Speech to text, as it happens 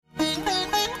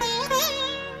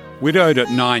Widowed at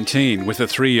 19 with a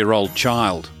 3-year-old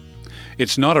child.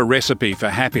 It's not a recipe for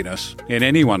happiness in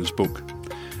anyone's book,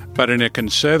 but in a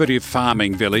conservative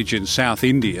farming village in South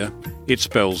India, it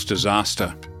spells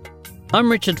disaster. I'm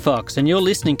Richard Fox and you're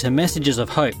listening to Messages of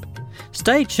Hope.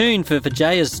 Stay tuned for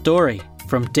Vijaya's story,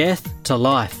 From Death to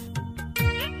Life.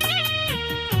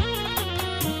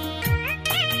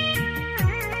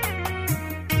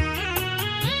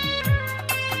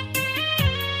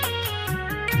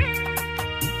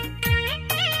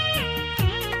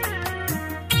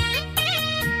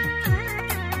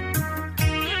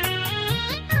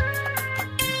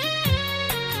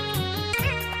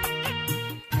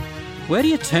 Where do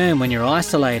you turn when you're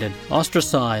isolated,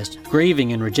 ostracised,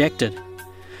 grieving and rejected?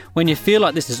 When you feel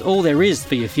like this is all there is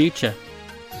for your future?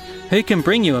 Who can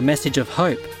bring you a message of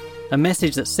hope? A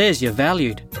message that says you're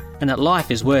valued and that life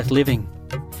is worth living?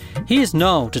 Here's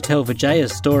Noel to tell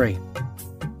Vijaya's story.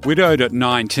 Widowed at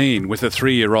 19 with a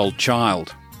 3-year-old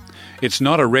child. It's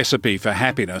not a recipe for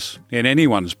happiness in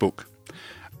anyone's book,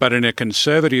 but in a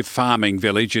conservative farming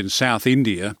village in South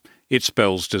India, it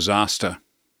spells disaster.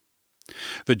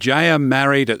 Vijaya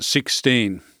married at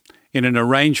 16, in an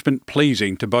arrangement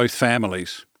pleasing to both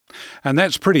families. And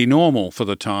that's pretty normal for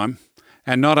the time,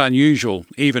 and not unusual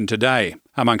even today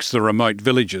amongst the remote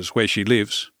villages where she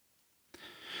lives.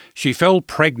 She fell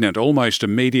pregnant almost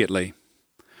immediately.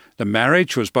 The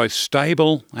marriage was both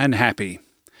stable and happy,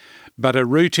 but a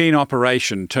routine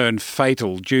operation turned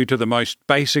fatal due to the most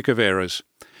basic of errors.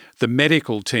 The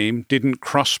medical team didn't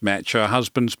cross-match her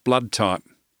husband's blood type.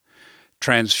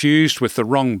 Transfused with the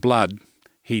wrong blood,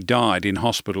 he died in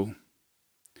hospital.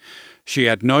 She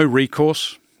had no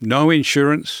recourse, no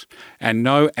insurance, and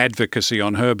no advocacy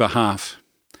on her behalf.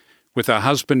 With her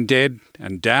husband dead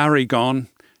and dowry gone,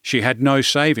 she had no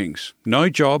savings, no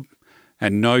job,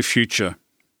 and no future.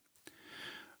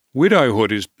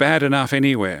 Widowhood is bad enough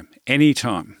anywhere,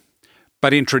 anytime.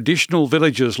 But in traditional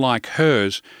villages like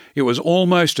hers, it was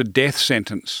almost a death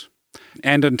sentence.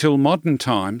 And until modern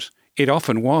times, it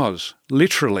often was,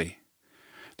 literally.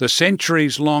 The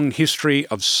centuries-long history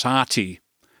of sati,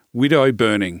 widow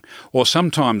burning, or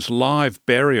sometimes live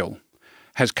burial,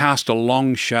 has cast a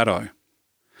long shadow.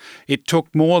 It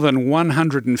took more than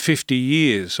 150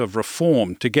 years of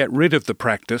reform to get rid of the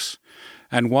practice,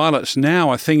 and while it's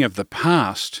now a thing of the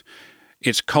past,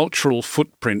 its cultural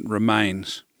footprint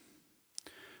remains.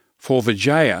 For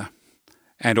Vijaya,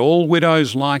 and all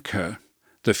widows like her,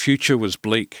 the future was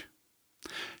bleak.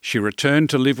 She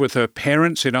returned to live with her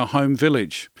parents in her home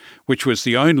village, which was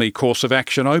the only course of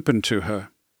action open to her.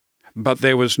 But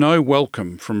there was no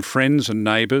welcome from friends and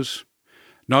neighbours,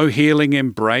 no healing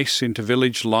embrace into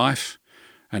village life,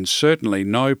 and certainly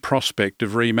no prospect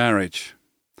of remarriage.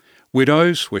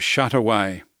 Widows were shut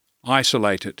away,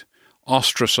 isolated,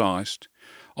 ostracised,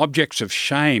 objects of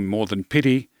shame more than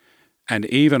pity, and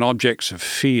even objects of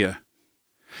fear.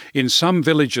 In some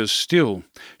villages still,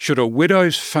 should a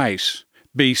widow's face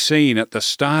be seen at the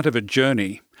start of a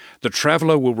journey, the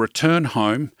traveller will return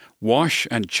home, wash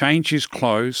and change his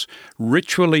clothes,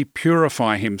 ritually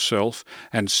purify himself,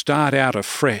 and start out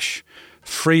afresh,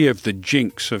 free of the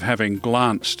jinx of having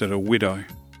glanced at a widow.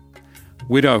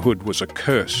 Widowhood was a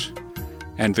curse,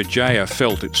 and Vijaya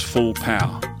felt its full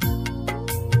power.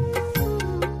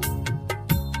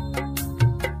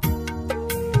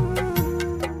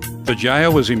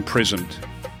 Vijaya was imprisoned.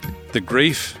 The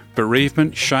grief,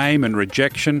 bereavement, shame and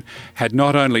rejection had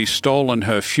not only stolen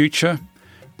her future,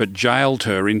 but jailed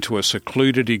her into a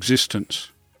secluded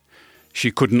existence.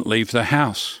 She couldn't leave the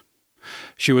house.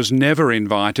 She was never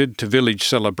invited to village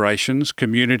celebrations,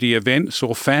 community events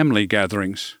or family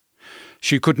gatherings.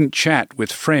 She couldn't chat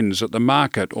with friends at the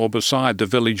market or beside the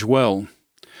village well.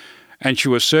 And she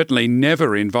was certainly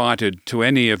never invited to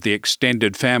any of the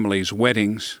extended family's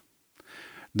weddings.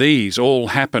 These all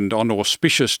happened on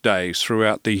auspicious days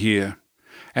throughout the year,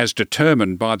 as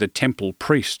determined by the temple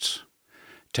priests.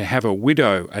 To have a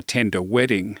widow attend a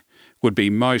wedding would be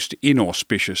most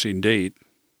inauspicious indeed.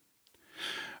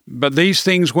 But these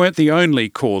things weren't the only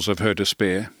cause of her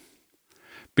despair.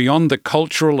 Beyond the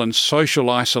cultural and social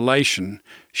isolation,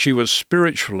 she was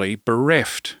spiritually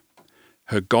bereft.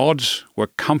 Her gods were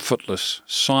comfortless,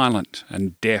 silent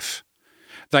and deaf.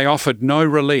 They offered no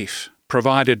relief,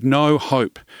 provided no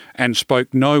hope, and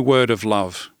spoke no word of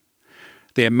love.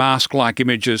 Their mask-like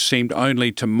images seemed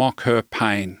only to mock her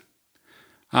pain.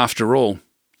 After all,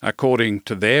 according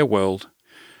to their world,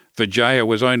 Vijaya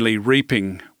was only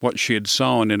reaping what she had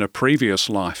sown in a previous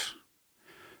life.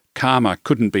 Karma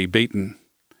couldn't be beaten.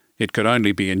 It could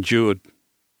only be endured.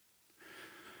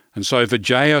 And so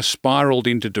Vijaya spiralled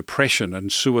into depression and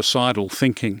suicidal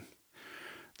thinking.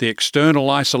 The external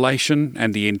isolation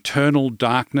and the internal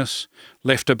darkness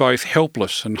left her both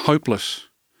helpless and hopeless.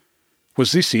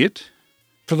 Was this it?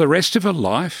 For the rest of her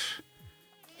life?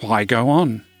 Why go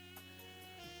on?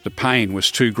 The pain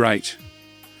was too great.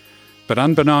 But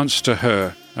unbeknownst to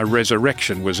her, a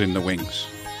resurrection was in the wings.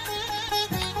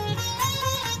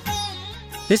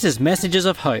 This is Messages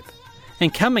of Hope,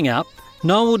 and coming up,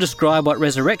 Noel will describe what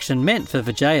resurrection meant for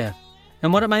Vijaya,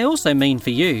 and what it may also mean for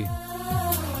you.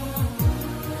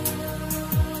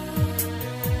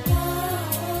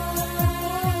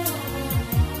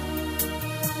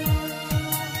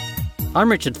 I'm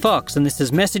Richard Fox, and this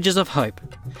is Messages of Hope.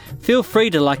 Feel free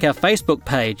to like our Facebook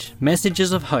page,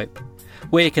 Messages of Hope,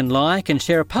 where you can like and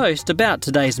share a post about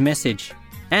today's message,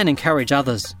 and encourage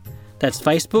others. That's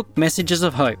Facebook, Messages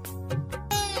of Hope.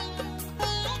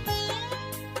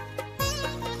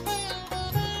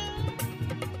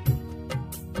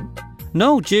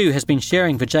 Noel Dew has been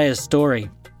sharing Vijaya's story.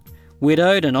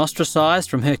 Widowed and ostracised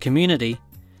from her community,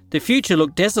 the future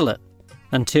looked desolate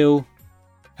until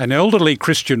an elderly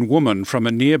Christian woman from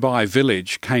a nearby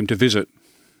village came to visit.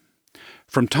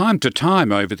 From time to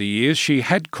time over the years she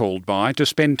had called by to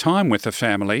spend time with the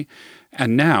family,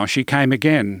 and now she came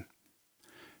again.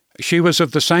 She was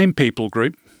of the same people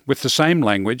group, with the same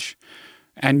language,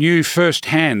 and knew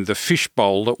firsthand the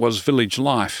fishbowl that was village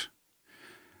life.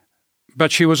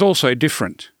 But she was also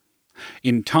different.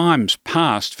 In times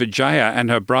past, Vijaya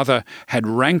and her brother had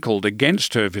rankled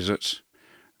against her visits.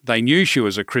 They knew she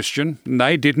was a Christian, and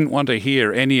they didn't want to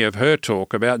hear any of her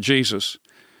talk about Jesus.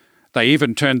 They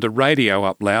even turned the radio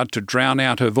up loud to drown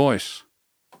out her voice.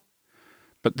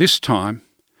 But this time,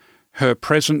 her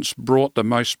presence brought the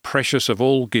most precious of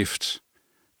all gifts,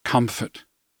 comfort.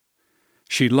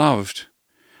 She loved.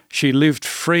 She lived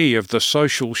free of the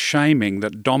social shaming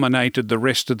that dominated the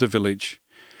rest of the village.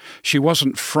 She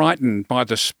wasn't frightened by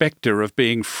the spectre of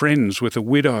being friends with a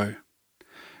widow.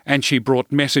 And she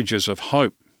brought messages of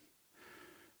hope.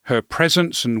 Her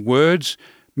presence and words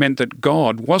meant that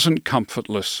God wasn't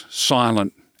comfortless,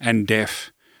 silent, and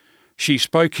deaf. She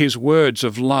spoke his words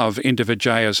of love into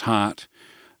Vijaya's heart.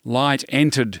 Light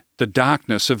entered the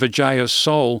darkness of Vijaya's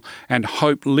soul, and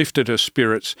hope lifted her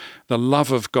spirits. The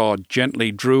love of God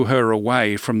gently drew her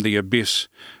away from the abyss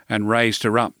and raised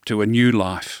her up to a new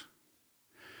life.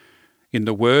 In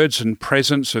the words and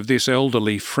presence of this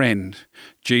elderly friend,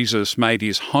 Jesus made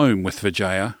his home with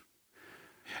Vijaya.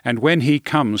 And when he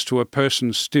comes to a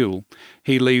person still,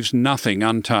 he leaves nothing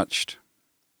untouched.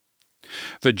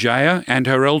 Vijaya and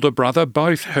her elder brother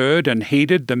both heard and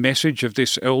heeded the message of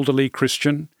this elderly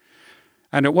Christian,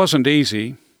 and it wasn't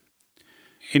easy.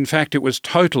 In fact, it was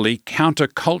totally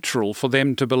countercultural for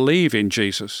them to believe in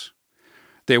Jesus.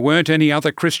 There weren't any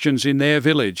other Christians in their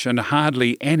village, and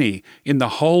hardly any in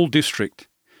the whole district.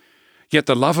 Yet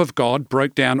the love of God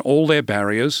broke down all their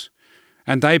barriers,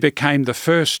 and they became the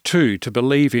first two to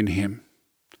believe in him.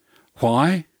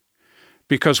 Why?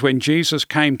 Because when Jesus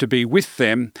came to be with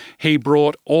them, he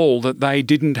brought all that they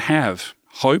didn't have: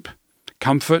 hope,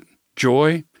 comfort,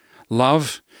 joy,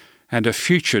 love, and a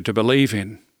future to believe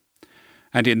in.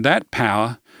 And in that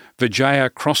power, Vijaya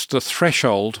crossed the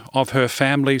threshold of her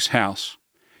family's house,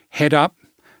 head up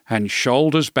and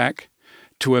shoulders back,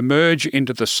 to emerge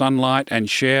into the sunlight and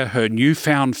share her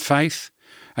newfound faith,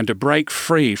 and to break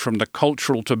free from the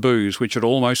cultural taboos which had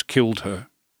almost killed her.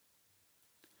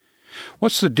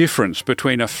 What's the difference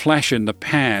between a flash in the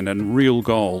pan and real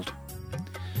gold?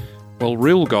 Well,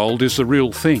 real gold is the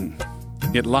real thing.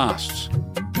 It lasts.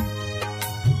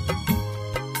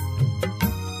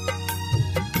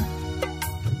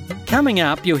 Coming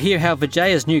up, you'll hear how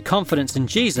Vijaya's new confidence in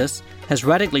Jesus has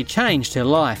radically changed her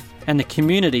life and the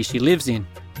community she lives in.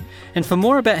 And for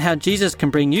more about how Jesus can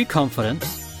bring you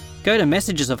confidence, go to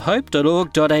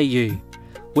messagesofhope.org.au,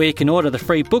 where you can order the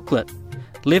free booklet,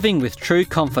 Living with True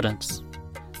Confidence.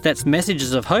 That's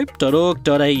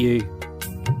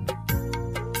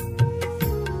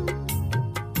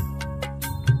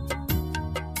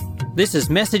messagesofhope.org.au. This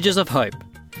is Messages of Hope.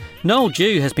 Noel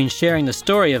Dew has been sharing the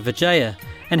story of Vijaya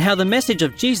and how the message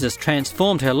of Jesus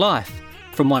transformed her life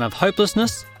from one of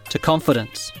hopelessness to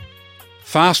confidence.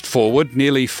 Fast forward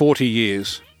nearly 40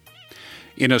 years.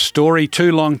 In a story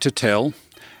too long to tell,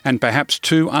 and perhaps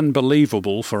too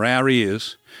unbelievable for our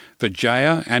ears,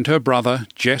 Vijaya and her brother,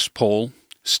 Jess Paul,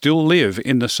 still live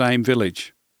in the same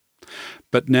village.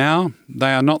 But now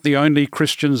they are not the only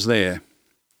Christians there.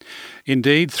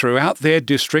 Indeed, throughout their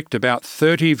district, about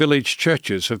 30 village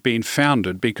churches have been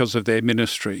founded because of their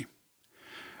ministry.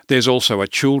 There's also a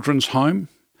children's home,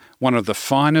 one of the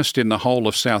finest in the whole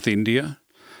of South India,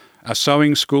 a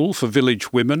sewing school for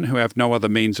village women who have no other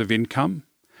means of income,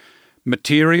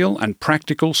 material and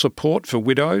practical support for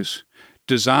widows,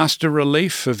 disaster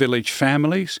relief for village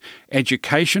families,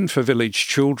 education for village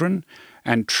children,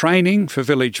 and training for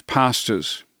village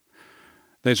pastors.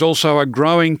 There's also a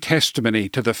growing testimony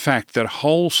to the fact that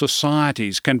whole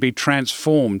societies can be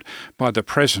transformed by the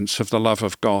presence of the love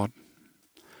of God.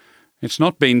 It's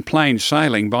not been plain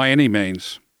sailing by any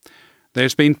means.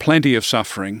 There's been plenty of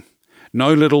suffering,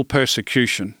 no little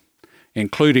persecution,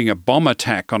 including a bomb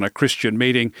attack on a Christian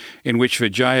meeting in which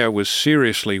Vijaya was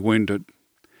seriously wounded,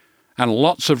 and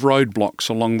lots of roadblocks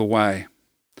along the way.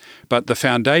 But the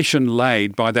foundation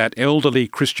laid by that elderly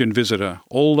Christian visitor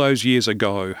all those years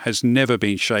ago has never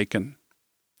been shaken.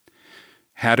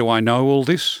 How do I know all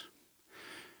this?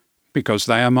 Because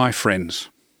they are my friends.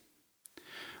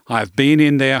 I've been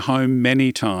in their home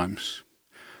many times.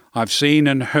 I've seen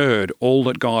and heard all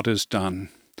that God has done.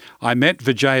 I met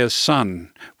Vijaya's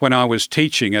son when I was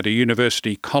teaching at a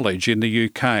university college in the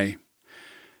UK.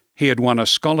 He had won a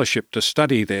scholarship to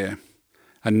study there,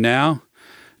 and now,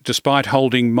 despite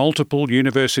holding multiple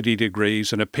university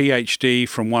degrees and a PhD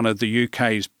from one of the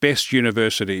UK's best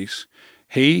universities,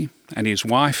 he and his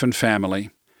wife and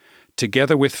family,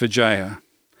 together with Vijaya,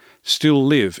 still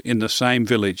live in the same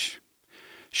village,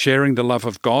 sharing the love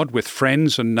of God with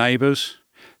friends and neighbours,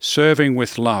 serving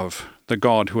with love the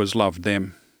God who has loved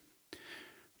them.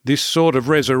 This sort of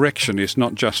resurrection is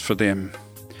not just for them.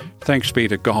 Thanks be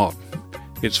to God,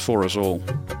 it's for us all.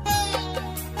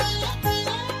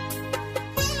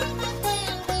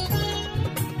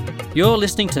 You're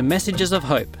listening to Messages of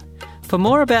Hope. For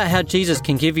more about how Jesus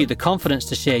can give you the confidence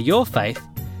to share your faith,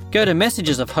 go to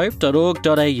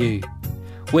messagesofhope.org.au,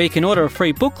 where you can order a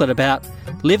free booklet about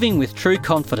living with true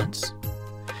confidence.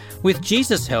 With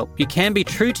Jesus' help, you can be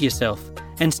true to yourself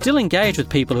and still engage with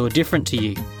people who are different to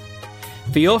you.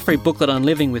 For your free booklet on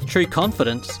living with true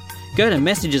confidence, go to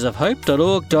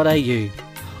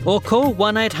messagesofhope.org.au or call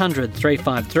 1800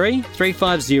 353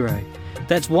 350.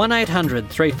 That's 1800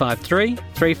 353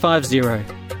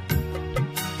 350.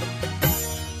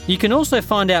 You can also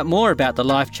find out more about the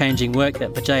life-changing work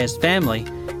that Vijaya's family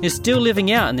is still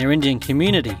living out in their Indian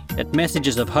community at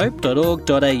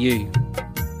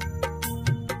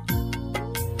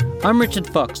messagesofhope.org.au. I'm Richard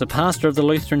Fox, a pastor of the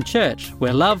Lutheran Church,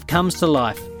 where love comes to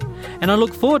life. And I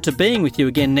look forward to being with you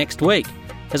again next week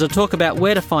as I talk about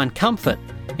where to find comfort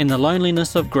in the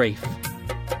loneliness of grief.